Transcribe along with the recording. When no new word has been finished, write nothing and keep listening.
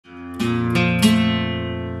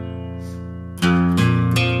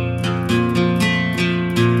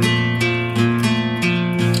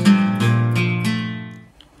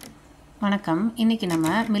வணக்கம். இன்னைக்கு நம்ம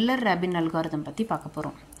மில்லர் ராபின் அல்காரிதம் பற்றி பார்க்க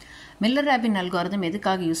போகிறோம். மில்லர் ராபின் அல்காரிதம்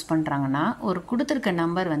எதுக்காக யூஸ் பண்ணுறாங்கன்னா, ஒரு கொடுத்துருக்க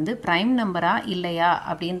நம்பர் வந்து ப்ரைம் நம்பரா இல்லையா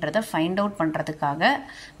அப்படின்றத ஃபைண்ட் அவுட் பண்ணுறதுக்காக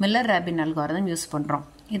மில்லர் ராபின் அல்காரிதம் யூஸ் பண்ணுறோம்.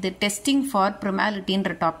 இது டெஸ்டிங் ஃபார்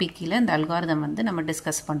ப்ரிமாலிட்டின்ற டாப்பிக்கில் இந்த அல்காரிதம் வந்து நம்ம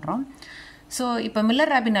டிஸ்கஸ் பண்ணுறோம். ஸோ இப்போ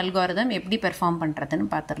மில்லர் ராபின் அல்காரிதம் எப்படி பெர்ஃபார்ம் பண்ணுறதுன்னு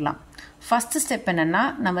பார்த்துடலாம். ஃபஸ்ட்டு ஸ்டெப் என்னென்னா,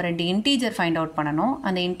 நம்ம ரெண்டு இன்டீஜர் ஃபைண்ட் அவுட் பண்ணணும்.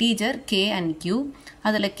 அந்த இன்டீஜர் கே அண்ட் கியூ.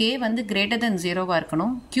 அதில் கே வந்து கிரேட்டர் தென் 0வாக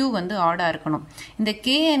இருக்கணும், கியூ வந்து ஆடாக இருக்கணும். இந்த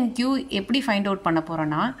கே அண்ட் கியூ எப்படி ஃபைண்ட் அவுட் பண்ண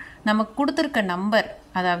போகிறோன்னா, நமக்கு கொடுத்துருக்க நம்பர்,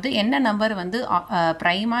 அதாவது என்ன நம்பர் வந்து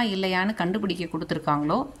ப்ரைமா இல்லையான்னு கண்டுபிடிக்க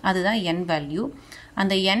கொடுத்துருக்காங்களோ அதுதான் என் வேல்யூ.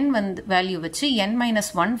 அந்த n வந்து வேல்யூ வச்சு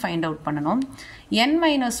n-1 ஃபைண்ட் அவுட் பண்ணணும்.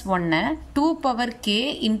 n-1 2 power k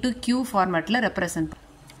into q ஃபார்மேட்டில் represent.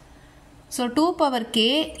 So 2 power k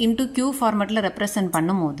into q ஃபார்மேட்டில் ரெப்ரசன்ட்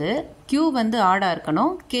பண்ணும்போது q வந்து ஆடாக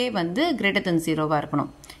இருக்கணும், k வந்து கிரேட்டர் தென் 0வாக இருக்கணும்.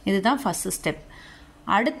 இதுதான் ஃபஸ்ட்டு ஸ்டெப்.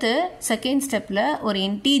 அடுத்து செகண்ட் ஸ்டெப்பில் ஒரு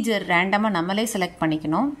இன்டீஜர் ரேண்டமாக நம்மளே செலக்ட்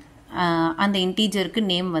பண்ணிக்கணும். அந்த இன்டீஜருக்கு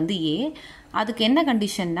நேம் வந்து a. அதுக்கு என்ன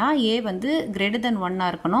கண்டிஷன்னா, a வந்து கிரேட்டர் தென்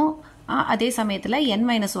 1ஆக இருக்கணும், அதே சமயத்தில்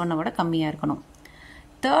n-1 விட கம்மியாக இருக்கணும்.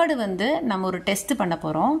 தேர்டு வந்து நம்ம ஒரு டெஸ்ட் பண்ண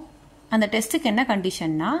போகிறோம். அந்த டெஸ்ட்டுக்கு என்ன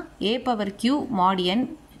கண்டிஷன்னா, a power q mod n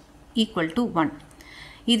equal to 1.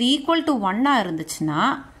 இது ஈக்குவல் டு 1ஆக இருந்துச்சுன்னா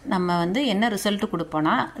நம்ம வந்து என்ன ரிசல்ட்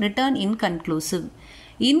கொடுப்போம்னா, ரிட்டர்ன் இன்கன்க்ளூசிவ்.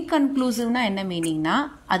 இன்கன்க்ளூசிவ்னா என்ன மீனிங்னா,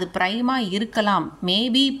 அது ப்ரைமாக இருக்கலாம்,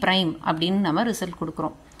 மேபி ப்ரைம் அப்படின்னு நம்ம ரிசல்ட்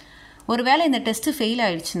கொடுக்குறோம். ஒருவேளை இந்த டெஸ்ட்டு ஃபெயில்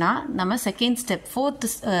ஆயிடுச்சுன்னா நம்ம செகண்ட் ஸ்டெப், ஃபோர்த்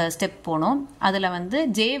ஸ்டெப் போனோம். அதில் வந்து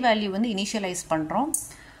ஜே வேல்யூ வந்து இனிஷியலைஸ் பண்ணுறோம்.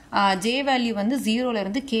 ஜே வேல்யூ வந்து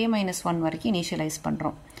 0லேருந்து k-1 வரைக்கும் இனிஷியலைஸ்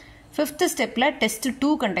பண்ணுறோம். ஃபிஃப்த் ஸ்டெப்பில் டெஸ்ட் 2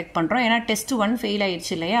 கண்டக்ட் பண்ணுறோம். ஏன்னா டெஸ்ட் 1 ஃபெயில்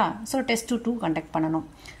ஆயிடுச்சு இல்லையா, ஸோ டெஸ்ட் 2 கண்டக்ட் பண்ணணும்.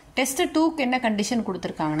 டெஸ்ட் 2க்கு என்ன கண்டிஷன்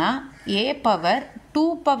கொடுத்துருக்காங்கன்னா, a power 2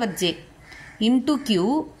 power j into q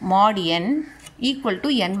mod n equal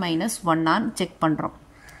to n-1 check பண்ணுறோம்.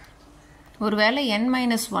 ஒருவேளை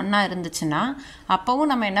n-1 இருந்துச்சுன்னா அப்போவும்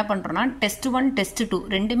நம்ம என்ன பண்ணுறோம்னா, டெஸ்ட் 1 டெஸ்ட் 2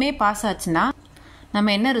 ரெண்டுமே பாஸ் ஆச்சுன்னா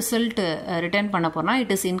நம்ம என்ன ரிசல்ட் ரிட்டர்ன் பண்ண போகிறோம்னா,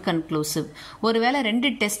 இட் இஸ் இன்கன்க்ளூசிவ். ஒருவேளை ரெண்டு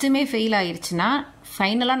டெஸ்ட்டுமே ஃபெயில் ஆயிடுச்சுன்னா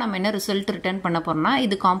ஃபைனலாக நம்ம என்ன ரிசல்ட் ரிட்டர்ன் பண்ண போகிறோம்னா,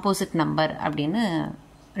 இது காம்போசிட் நம்பர் அப்படின்னு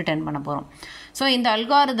ரிட்டர்ன் பண்ண போகிறோம். ஸோ இந்த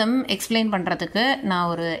அல்காரிதம் எக்ஸ்பிளைன் பண்ணுறதுக்கு நான்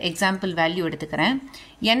ஒரு எக்ஸாம்பிள் வேல்யூ எடுத்துக்கிறேன்.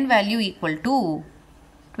 n வேல்யூ ஈக்குவல் டு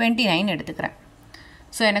 29 எடுத்துக்கிறேன்.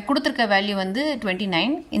 ஸோ எனக்கு கொடுத்துருக்க வேல்யூ வந்து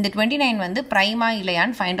 29. இந்த 29 வந்து ப்ரைமா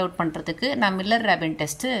இல்லையான்னு ஃபைண்ட் அவுட் பண்ணுறதுக்கு நான் மில்லர் ராபின்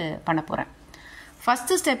டெஸ்ட்டு பண்ண போகிறேன்.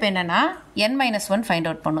 ஃபஸ்ட்டு ஸ்டெப் என்னென்னா, n-1 ஃபைண்ட்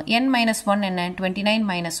அவுட் பண்ணும். n-1 என்ன, 29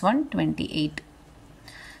 - 1 28.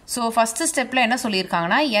 ஸோ ஃபஸ்ட்டு ஸ்டெப்பில் என்ன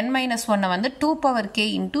சொல்லியிருக்காங்கன்னா, n-1 வந்து 2 பவர் k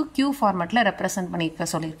இன்ட்டு q ஃபார்மேட்டில் ரெப்ரசன்ட் பண்ணியிருக்க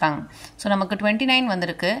சொல்லியிருக்காங்க. ஸோ நமக்கு 29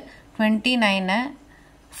 வந்திருக்கு. 29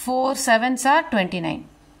 4 7s are 29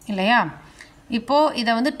 இல்லையா. இப்போது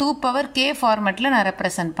இதை வந்து 2 பவர் k ஃபார்மேட்டில் நான்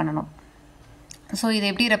ரெப்ரசன்ட் பண்ணணும். ஸோ இதை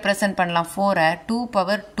எப்படி ரெப்ரசன்ட் பண்ணலாம், 4 2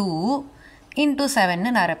 பவர் 2 இன்ட்டு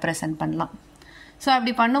 7ன்னு நான் ரெப்ரசன்ட் பண்ணலாம். ஸோ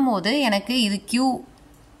அப்படி பண்ணும்போது எனக்கு இது q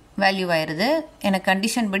வேல்யூ ஆயிடுது. எனக்கு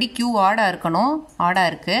கண்டிஷன் படி q ஆடாக இருக்கணும், ஆடாக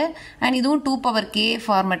இருக்குது. அண்ட் இதுவும் 2 பவர் k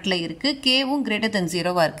ஃபார்மேட்டில் இருக்குது, கேவும் கிரேட்டர் தென்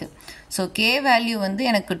 0வாக இருக்குது. ஸோ k வேல்யூ வந்து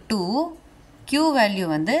எனக்கு 2, q வேல்யூ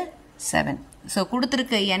வந்து 7. ஸோ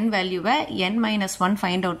கொடுத்துருக்க n வேல்யூவை n-1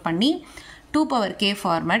 ஃபைண்ட் அவுட் பண்ணி 2 power k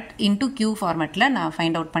format into q ஃபார்மேட்டில் நான்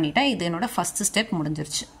ஃபைண்ட் அவுட் பண்ணிட்டேன். இது என்னோட ஃபஸ்ட்டு ஸ்டெப்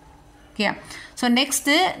முடிஞ்சிருச்சு. ஓகே. ஸோ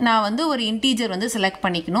நெக்ஸ்ட்டு நான் வந்து ஒரு இன்டீஜர் வந்து செலக்ட்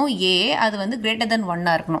பண்ணிக்கணும், a. அது வந்து கிரேட்டர் தென்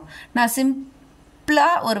 1ஆக இருக்கணும். நான்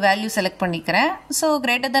சிம்பிளாக ஒரு வேல்யூ செலக்ட் பண்ணிக்கிறேன். ஸோ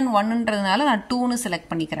கிரேட்டர் தென் 1ன்றதுனால நான் 2ன்னு செலக்ட்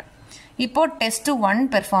பண்ணிக்கிறேன். இப்போது டெஸ்ட்டு 1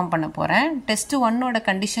 பெர்ஃபார்ம் பண்ண போகிறேன். டெஸ்ட்டு 1ஓட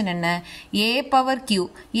கண்டிஷன் என்ன, a power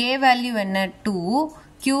q. a value என்ன 2,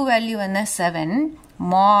 q வேல்யூ என்ன 7,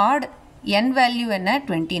 mod n வேல்யூ என்ன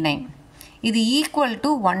 29. இது ஈக்குவல்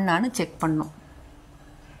டு 1ஆன்னு செக் பண்ணும்.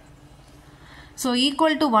 ஸோ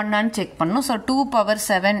ஈக்குவல் டு 1ஆன்னு செக் பண்ணும். So 2 power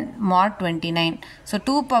 7 mod 29. So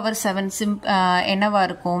 2 power 7 என்னவா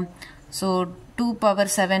இருக்கும், ஸோ 2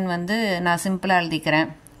 பவர் 7 வந்து நான் சிம்பிளாக எழுதிக்கிறேன்.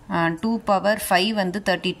 2 பவர் 5 வந்து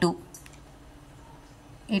 32,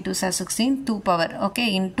 8 2 16, 2 power okay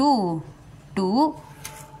into 2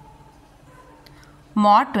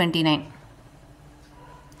 mod 29.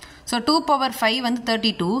 So 2 power 5 வந்து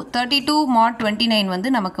 32 mod 29 வந்து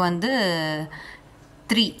நமக்கு வந்து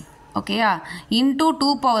 3 ஓகேயா. இன்டூ 2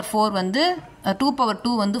 பவர் 4 வந்து 2 பவர்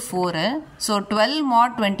 2 வந்து 4. ஸோ 12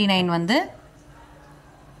 mod 29 வந்து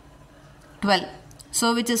 12. So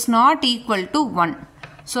which is not equal to 1.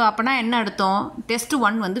 So அப்போனா என்ன அர்த்தம், டெஸ்ட்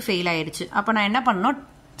 1 வந்து ஃபெயில் ஆயிடுச்சு. அப்போ நான் என்ன பண்ணணும்,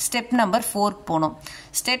 ஸ்டெப் நம்பர் 4 போகணும்.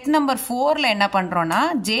 ஸ்டெப் நம்பர் 4ல் என்ன பண்ணுறோன்னா,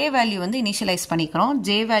 ஜே வேல்யூ வந்து இனிஷியலைஸ் பண்ணிக்கிறோம்.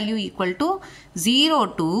 J value equal to 0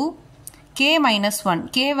 to k-1.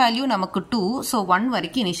 k value நமக்கு 2, ஸோ 1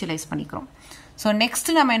 வரைக்கும் இனிஷியலைஸ் பண்ணிக்கிறோம். ஸோ நெக்ஸ்ட்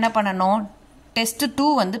நம்ம என்ன பண்ணணும், டெஸ்ட் 2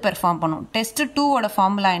 வந்து பெர்ஃபார்ம் பண்ணும். டெஸ்ட் 2 ஓட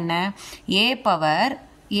ஃபார்முலா என்ன? a power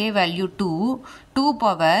a value 2 2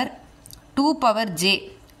 power j.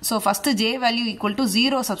 So first j value equal to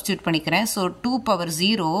 0 substitute பண்ணிக்கிறேன். So 2 power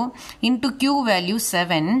 0 into q value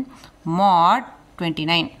 7 mod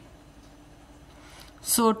 29.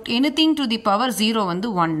 So anything to the power 0 வந்து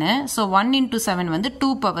 1. ஸோ 1 இன்ட்டு 7 வந்து 2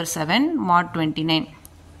 பவர் 7 mod 29.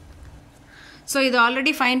 ஸோ இது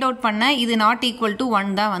already find out பண்ண இது not equal to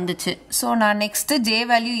 1 தான் வந்துச்சு. So நான் next j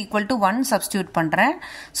value equal to 1 substitute பண்ணுறேன்.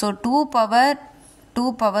 So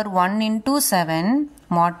 2 power 1 into 7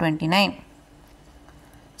 mod 29.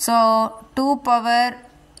 So 2 power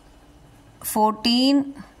 14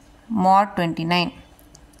 mod 29.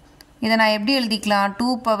 இதை நான் எப்படி எழுதிக்கலாம்?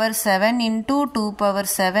 2 power 7 into 2 power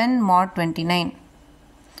 7 mod 29.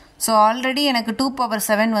 So already எனக்கு 2 பவர்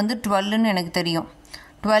 7 வந்து 12ன்னு எனக்கு தெரியும்.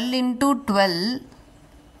 12 இன்ட்டு 12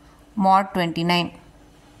 mod 29.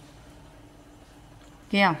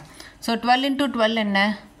 ஓகேயா? ஸோ 12 இன்ட்டு 12 என்ன?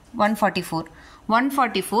 144.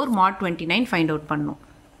 144 mod 29 ஃபைண்ட் அவுட் பண்ணும்.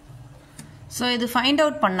 ஸோ இது ஃபைண்ட்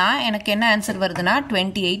அவுட் பண்ணால் எனக்கு என்ன ஆன்சர் வருதுன்னா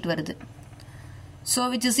 28 வருது. So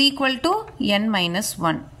which is equal to n minus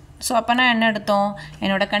 1. So அப்போனா என்ன எடுத்தோம்?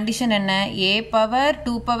 என்னோட கண்டிஷன் என்ன? a power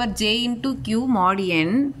 2 power j into q mod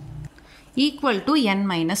n equal to n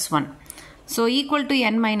minus 1. So equal to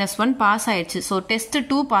n minus 1 pass ஆயிடுச்சு. ஸோ டெஸ்ட்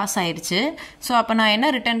 2 பாஸ் ஆயிடுச்சு. So அப்போ நான் என்ன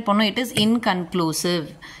ரிட்டர்ன் பண்ணும்? It is inconclusive.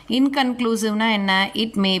 இன்கன்க்ளூசிவ்னா என்ன?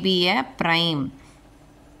 It may be a prime.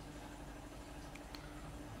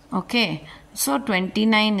 Okay. So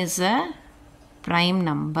 29 is a prime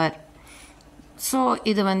number. So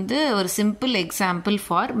இது வந்து ஒரு simple example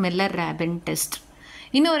for Miller robin test.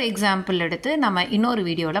 இன்னொரு எக்ஸாம்பிள் எடுத்து நம்ம இன்னொரு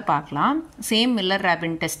வீடியோவில் பார்க்கலாம். சேம் மில்லர்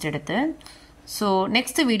ராபின் டெஸ்ட் எடுத்து. ஸோ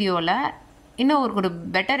நெக்ஸ்ட் வீடியோவில் இன்னும் ஒரு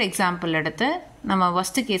பெட்டர் எக்ஸாம்பிள் எடுத்து நம்ம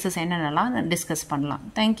ஒர்ஸ்ட் கேசஸ் என்னென்னலாம் டிஸ்கஸ் பண்ணலாம்.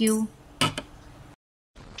 தேங்க்யூ.